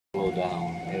go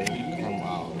down and come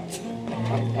out.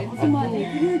 It's money.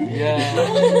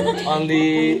 Yeah,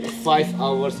 only 5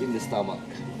 hours in the stomach.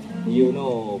 You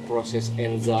know, process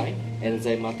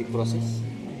enzymatic process.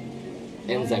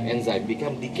 Enzyme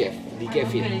become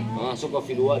decafeine. So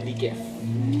coffee luwak decaf.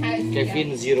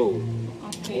 Caffeine 0.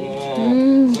 Okay.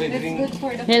 So you That's drink. good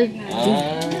for the pregnant.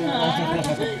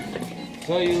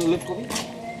 So you love coffee?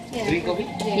 Yeah. Drink coffee?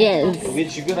 Yes,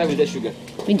 With sugar or without sugar?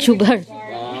 with sugar.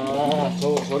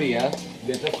 So sorry ya.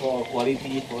 Better for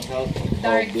quality, for health, or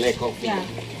Dark. black coffee. Yeah.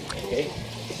 Okay.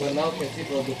 So now can see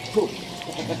for the food.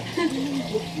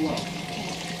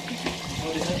 So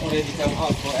this one already come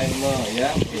out for animal,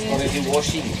 yeah? It's already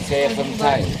washing 7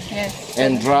 times. Yes.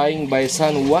 And drying by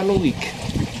sun 1 week.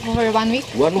 Over 1 week?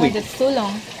 1 week. Oh, that's too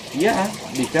long. Yeah,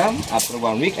 become after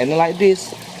 1 week and like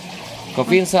this.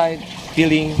 Coffee inside,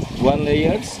 peeling 1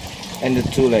 layers and the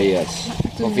 2 layers.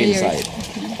 Coffee layers. inside.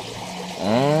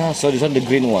 So this one the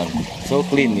green one. So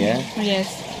clean, yeah? Yes.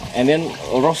 And then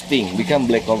roasting, become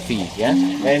black coffee, yeah?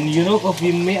 And you know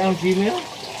coffee male and female?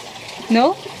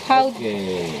 No? How?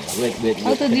 Okay, wait.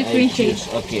 How to Can I differentiate? choose?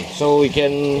 Okay, so we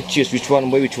can choose which one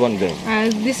boy, which one girl.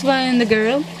 This one the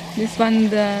girl, this one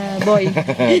the boy.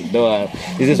 The one.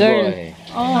 This is Girl. boy.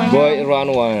 Oh. Boy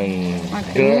round one.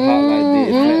 Okay. Girl hot like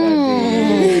this, flat like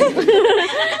this.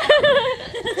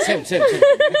 Same.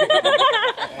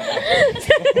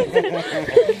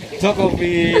 So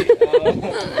coffee,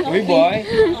 we boy,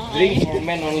 drink for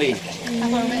men only. For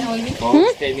men only? For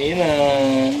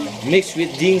stamina, mixed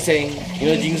with ginseng. You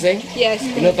know ginseng? Yes.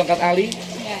 You know tongkat ali?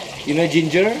 Yeah. You know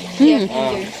ginger? Yes.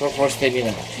 So for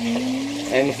stamina.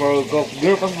 And for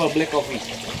girl comes for black coffee.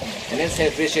 And then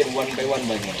separation one by one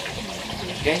banyak.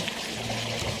 Okay?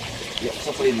 Yeah,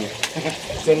 so clean ya.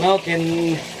 So now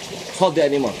can hold the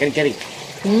animal, can carry.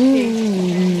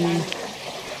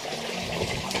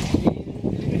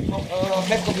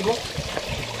 Have coffee go?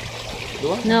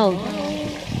 Dua? No.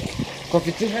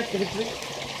 Coffee tree, have coffee tree?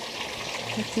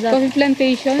 What's that? Coffee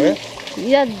plantation? Oh,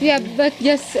 yeah? Yeah, Yeah, but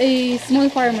just a small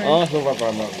farmer. Oh, so far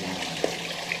farmer.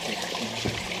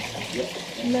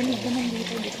 Lamig ka nang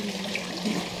dito.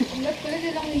 Pwede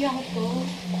lang niyakot ko.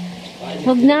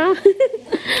 Huwag na.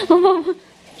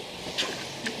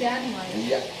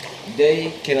 Yeah.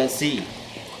 They cannot see.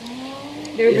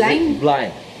 They're Is it blind?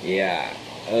 Blind. Yeah.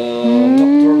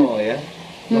 Nocturnal, yeah.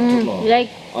 Nocturnal. Like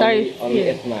Only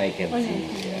tarsier. at night can see.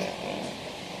 Yeah.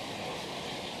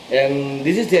 And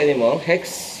this is the animal.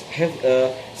 Hex have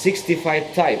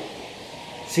 65 type,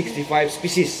 65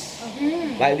 species.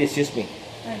 Like this, excuse me.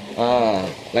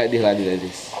 Like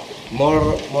this.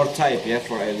 More type, yeah.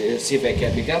 For see if I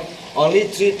can become only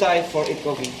 3 type for eat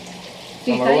coffee.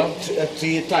 Number 1,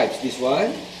 3 types. This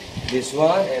one,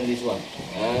 and this one.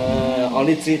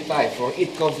 Only 3 type for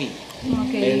eat coffee.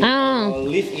 Okay. And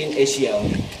live in Asia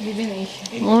only. Live in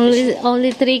Asia.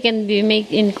 Only 3 can be made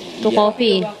into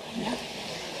coffee.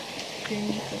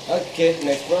 Okay,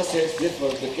 next process. This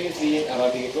for the caffeine,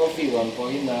 Arabica coffee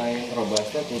 1.9,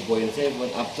 Robusta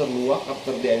 2.7. After luwak,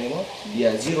 after the animal,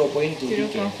 yeah 0.2 Zero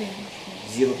decaf. coffee.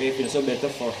 0 caffeine, so better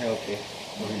for health, yeah.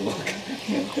 For luwak.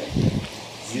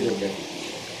 0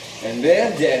 caffeine. And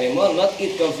then the animal not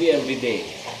eat coffee every day.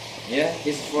 Yeah,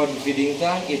 it's for the feeding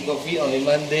time. Eat coffee only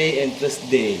Monday and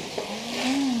Thursday.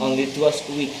 Only twice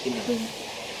a week.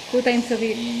 2 times a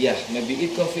week. Yeah, maybe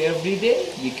eat coffee every day.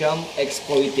 Become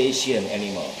exploitation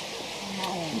animal.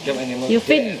 Become animal. You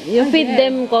feed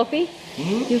them coffee?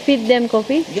 You feed them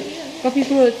coffee? Yeah. Coffee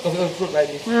fruit. Coffee or fruit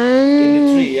like this. In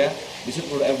the tree, yeah. This is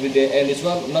fruit every day, and this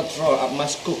one not raw.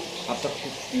 Must cook after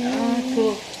cook.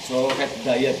 Cool. So have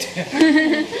diet.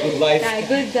 Good life. Yeah,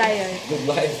 good diet. Good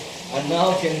life. And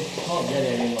now can hold that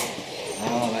animal.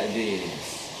 Like this.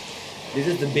 This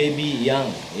is the baby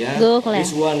young, yeah. Go, Claire.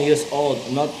 This 1 years old,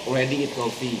 not ready eat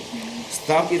coffee.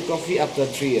 Start eat coffee after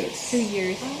 3 years. 2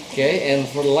 years. Okay, and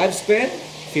for the lifespan,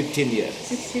 15 years.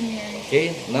 16 years.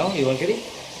 Okay, now you want carry?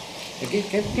 Okay,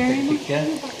 can Carry mo.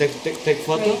 take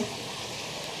photo,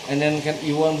 and then can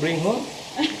you want bring home?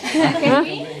 Huh?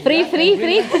 Free?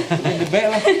 In the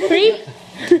bag lah. Free?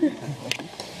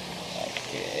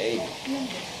 Okay.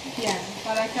 Yeah,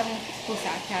 para kang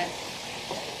pusa, cat.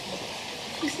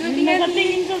 He's looking at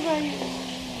me.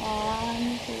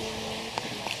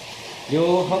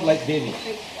 You hold like baby.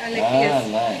 Like this.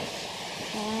 Nice.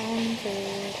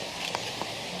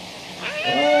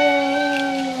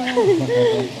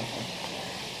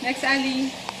 Next, Ali.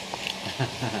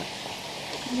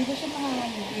 Hindi ba siya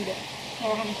makakamit? Hindi.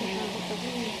 Makakamit siya.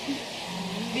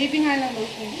 Baby nga lang daw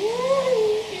siya.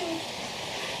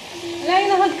 Wala,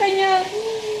 inahag ka niya.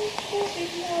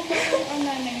 Ang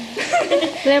nanay.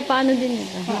 Claire, paano din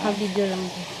ito? Naka-video lang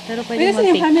ito. Pero pwede Pwede sa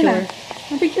yung camera. mag-picture.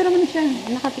 Picture naman siya.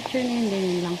 Naka-picture na yun,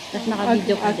 ganyan lang. Tapos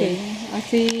naka-video ka Okay.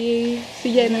 din. Si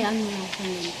Jenna. Hayaan mo lang.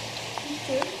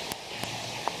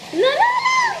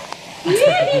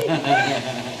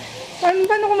 Sandali.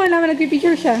 Paano ko malaman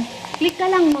nagpipicture siya? Click ka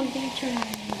lang, mag-picture na.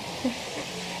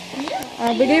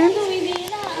 Bigay mo.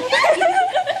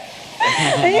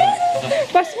 Ayun.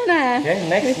 Pass mo na. Okay,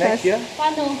 next, yeah.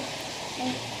 Paano?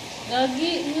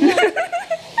 Gagi.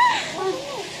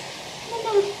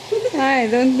 Hi,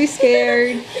 don't be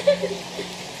scared.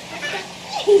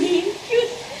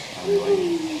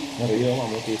 Nariyo,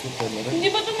 mamotivate ka na rin. Hindi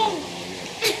ba ito mo?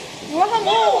 Waka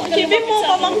mo. Chipin mo,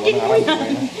 pamangkin mo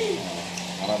yan.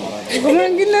 Ikaw mo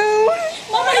lang ginaw.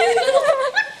 Mama, yun ko.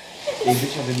 Ibig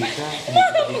siya Indonesia.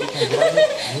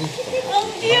 Ang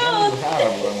cute. Sa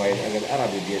Arab, orang lain agak Arab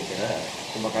dia sana.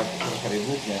 Cuma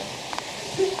kaributnya.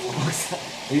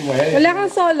 Wala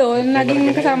kang solo.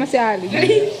 Naging kasama si Ali.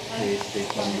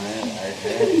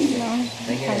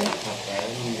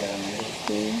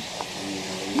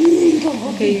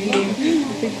 Okay, game.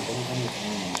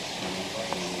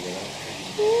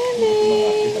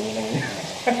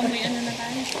 May ano na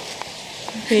tayo.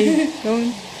 Okay,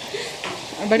 don't.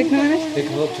 Balik naman na. Take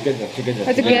a look together.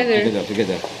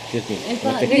 Together. Excuse me.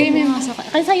 Bigay mo yung sa...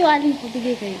 Kasi sa'yo, Alin ko.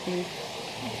 Bigay kayo.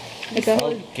 Ito.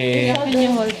 Okay. Can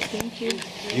you hold? Thank you.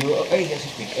 You,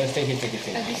 excuse me. Stay here, take it.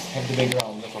 Have the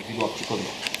background of the Luwak chicken.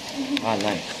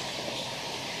 Nice.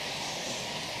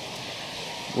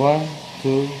 1,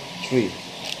 2, 3.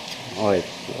 Oh, wait.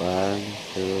 1,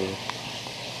 2.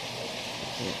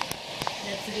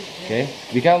 Okay.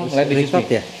 Become like this. Record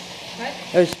ya?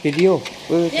 Oh, it's video.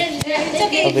 Oh, It's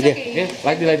okay. apa dia? Okay.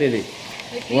 Like this.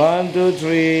 1, 2,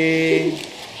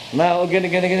 3. Now again.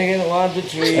 1, 2,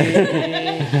 3.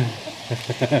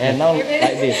 And now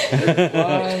like this.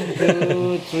 1,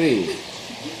 2, 3.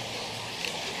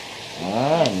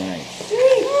 Nice.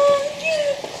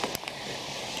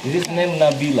 This is name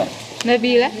Nabila.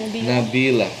 Nabila?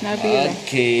 Nabila. Nabila.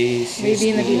 Okay.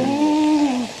 Baby Nabila.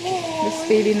 This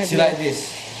baby She Nabila. like this.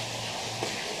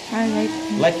 I like.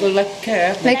 Like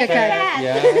cat. Like a cat.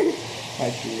 Yeah.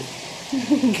 Like this.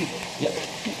 Yeah.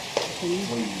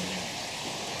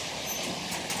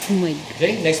 Oh my God.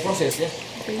 Okay. Next process. Yeah.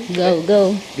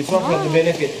 Go. This one for the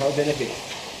benefit. How benefit?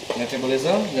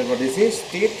 Metabolism, liver disease,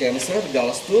 teeth, cancer,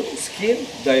 gallstone, skin,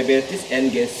 diabetes, and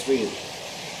gastritis.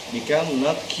 Become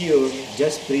not cure,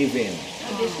 just prevent.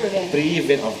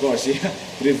 Prevent, of course, yeah.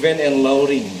 Prevent and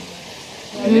lowering.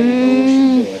 And then no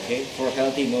sugar, okay? For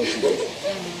healthy, no sugar.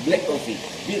 Black coffee,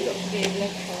 bitter.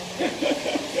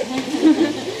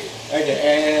 Okay,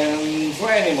 and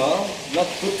for animal, not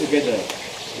put together.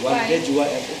 One cage, one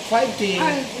fighting.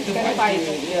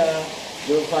 Yeah,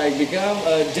 the fight become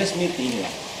just meeting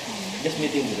lah. Just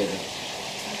meeting together.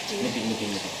 Meeting.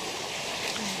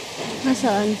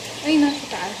 Nasaan? Ay, nasa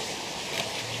taas.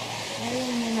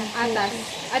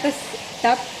 Atas.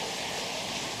 Top.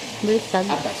 Baliktad.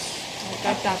 Atas.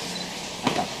 Top.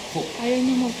 Atas. Hook. Ayaw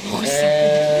niya mag-focus.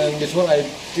 And this one I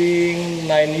think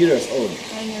 9 years old.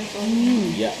 9 years old.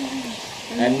 Yeah.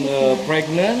 And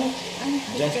pregnant,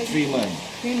 just 3 months.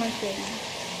 3 months old.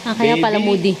 Kaya pala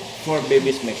moody. 4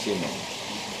 babies maximum.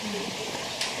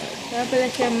 Kaya pala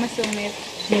siya masungit.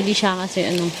 Moody siya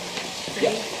kasi ano.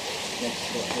 Yeah.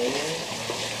 Next, okay.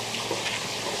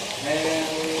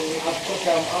 And after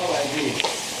come out like this.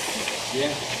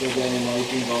 Yeah. So then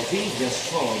eating coffee,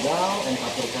 just fall down and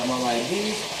after come out like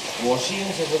this, washing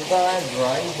 7 times,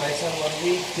 drying by sun 1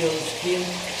 week till skin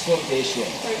sortation.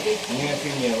 New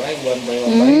female, right? One by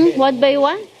one. One by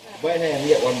one? By hand,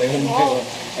 yeah, one by one.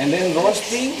 And then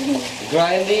roasting,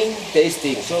 grinding,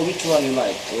 tasting. So which one you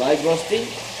like? Light roasting,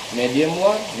 medium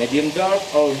one, medium dark,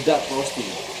 or dark roasting?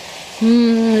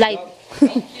 Light.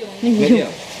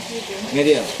 Medium.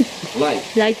 Medium. Light.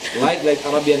 Light. Light like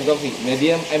Arabian coffee.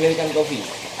 Medium American coffee.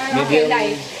 Okay,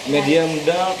 light. Medium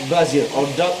dark Brazil or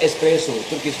dark espresso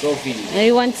Turkish coffee.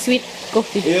 I want sweet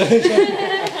coffee.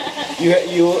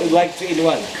 You like 3 in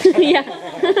 1. Yeah.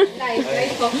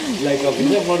 Light coffee. Like coffee.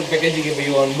 This for the packaging if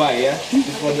you want buy, yeah.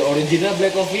 This for the original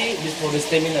black coffee. This for the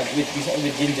stamina with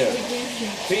ginger.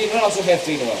 3 in 1 also have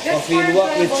 3 in 1. Coffee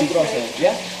Luwak with citrus,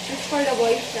 yeah. It's for the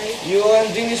boys, right? You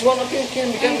want drink this one? Okay, can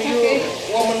become you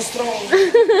woman strong.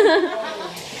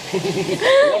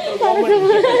 Wonder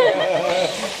Woman.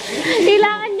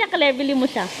 Kailangan niya, kalebili mo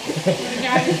siya.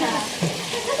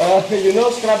 You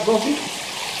know scrub coffee?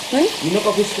 Huh? You know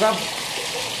coffee scrub?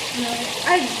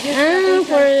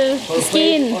 For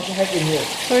skin. Also have in here.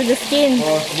 For the skin.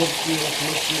 For smooth skin,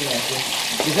 I think.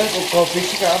 This is coffee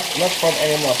scrub, not from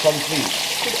animal, from tree.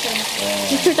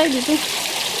 Picture tayo dito.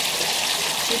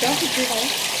 Dito? Picture tayo?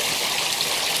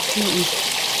 Mm-mm.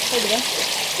 Pwede ba?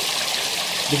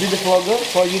 This is the vlogger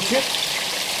for YouTube.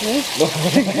 No.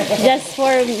 Just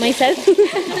for myself. Only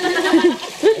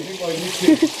for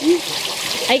YouTube.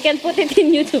 I can put it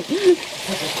in YouTube.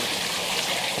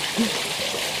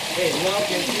 Okay, now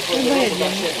can see for the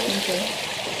production.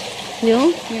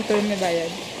 Yung? Yung pero may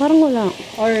bayad. Parang wala.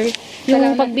 Or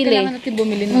Yung pagbili. Kailangan natin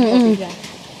bumili ng coffee dyan.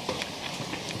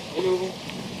 Hello.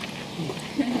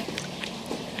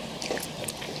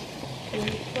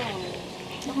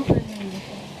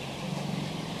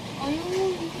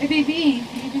 Eh, baby.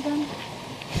 Baby ka.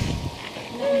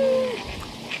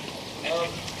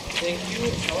 Thank you.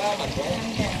 Salamat.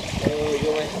 You're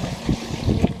welcome.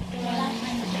 Wala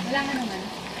nga naman.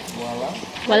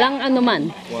 Walang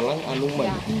anuman. Walang anuman.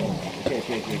 Okay.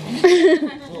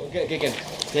 So, okay.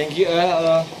 Thank you.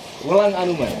 Walang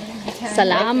anuman.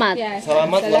 Salamat.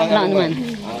 Salamat walang Walang anuman.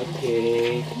 anuman.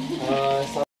 Okay.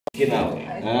 Genau.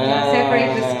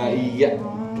 Separate the skin. Iya.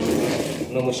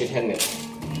 No more shake hand.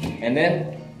 And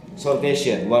then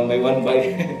sortation one by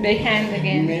They hand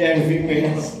again. me and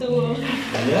female.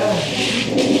 Yeah.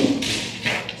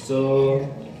 So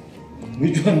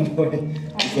which one boy?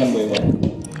 Which one boy?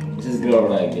 This is girl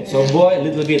right here. So boy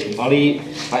little bit only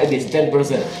like this 10%.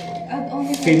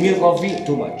 Female coffee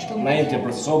too much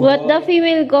 90%. So What boy, the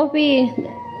female coffee?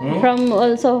 From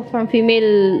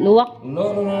female luwak.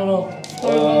 No.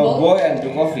 Boy and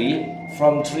the coffee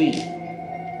from tree.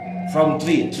 From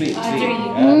tree. That's for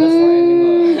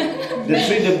animal. The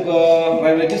tree,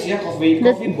 varieties, yeah, coffee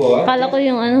boy. Kala ko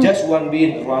yung ano. Just one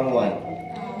bean, round one.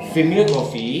 Female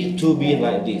coffee, two bean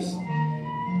like this.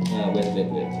 Wait.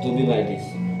 Two bean like this.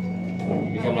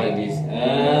 Become like this.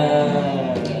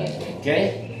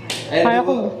 Okay. And Kala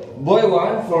ko. boy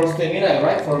one for stamina,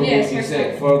 right? For Yes, what you for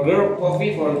say. For girl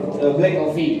coffee, for black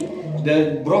coffee.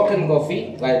 The broken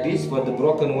coffee like this, for the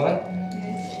broken one.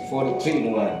 For the 3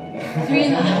 in 1.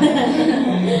 3 in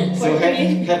 1. So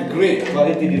have great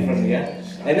quality difference, yeah.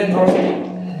 And then roasting.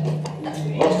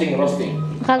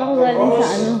 Akala ko galing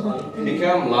sa ano.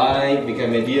 Become light,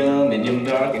 become medium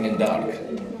dark, and then dark.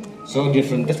 So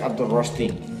different taste after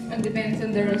roasting. It depends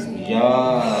on the roasting.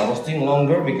 Yeah, roasting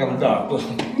longer become dark. This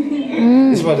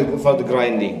is for the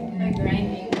grinding.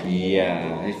 Grinding.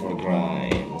 Yeah, it's for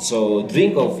grind. So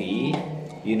drink coffee,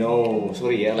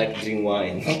 like drink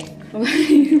wine.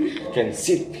 Can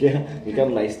sip, yeah,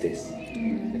 become nice taste.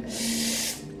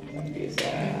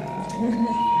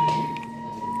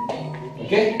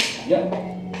 Okay, yeah.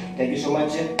 Thank you so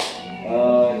much.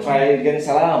 Try again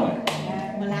salaman.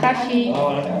 Kashi.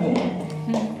 Walang anuman.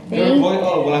 Girl boy,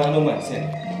 walang anuman.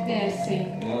 Yes,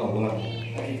 same. No, walang.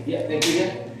 Yeah, thank you.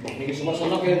 Yeah. Thank you so much. So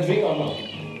now can drink or not?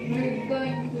 We're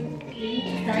going to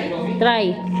try.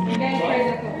 Try. We're going to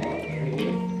try the coffee.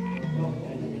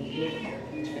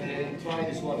 Try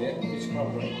this one, yeah. It's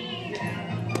proper.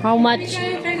 How We're much?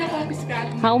 going to try the coffee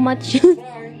scratch. How much?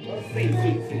 Free.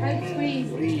 It's free.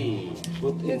 Free.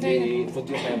 Put your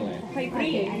family. Free.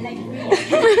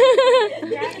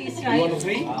 Gratis, You right? want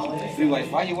free? Free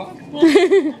Wi-Fi you want?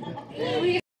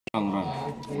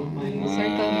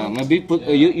 Maybe put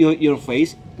your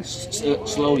face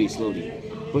slowly.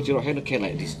 Put your hand okay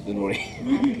like this. Don't worry.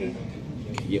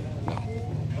 Yep.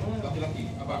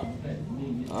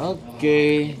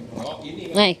 Okay.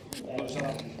 Ay.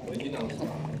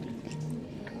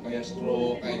 Kayak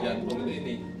stroke, kayak jantung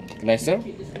ini. Nicer.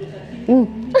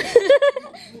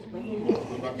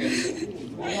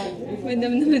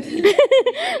 Madam naman.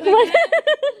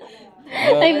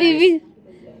 Ay, baby.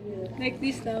 Like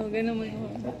this daw, ganun mo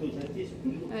yun.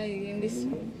 Ay, in this.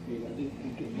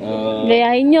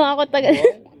 Gayahin nyo ako taga...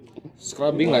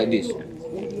 Scrubbing like this.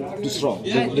 Too strong.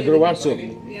 The girl wants to.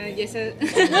 Yeah, just a...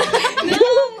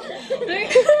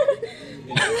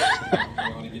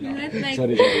 Not like...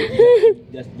 Sorry.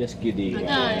 Just kidding.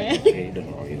 Okay, don't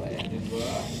worry.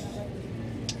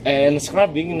 And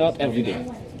scrubbing not every day.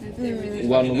 1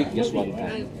 week, just one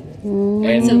time.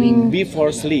 And before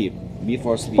sleep.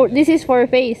 This is for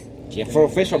face. Yeah, for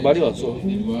face or body also.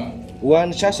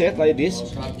 1 sachet like this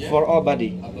for all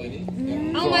body.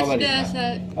 How much the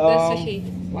sachet?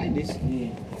 Like this.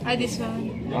 This one.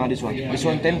 This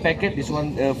one 10 packet. This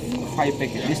one 5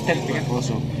 packet. This 10 packet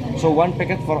also. So 1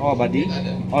 packet for all body.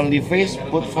 Only face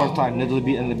put 4 times. Little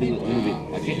bit.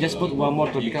 Okay, just put 1 more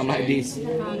to become like this.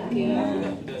 Okay.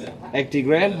 80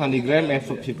 gram, 100 gram, and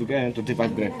 50 gram, and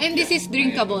 25 gram. And this is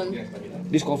drinkable.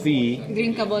 This coffee.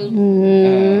 Drinkable.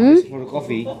 This for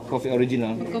coffee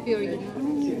original. Coffee original.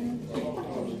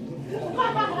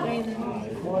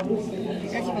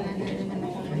 Kasi wala na naman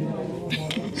ako.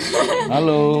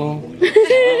 Halo.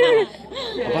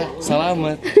 Apa?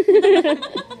 Selamat.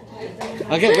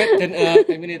 Okay, wait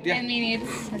 10 minutes ya. 10 minutes.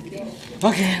 Okay.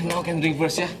 Okay, now can drink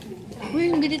first ya. Uy,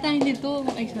 bili tayo nito.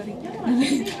 Ay, sorry.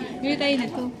 Bili tayo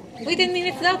nito. Uy, 10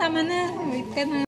 minutes daw. Tama na. Wait ka na.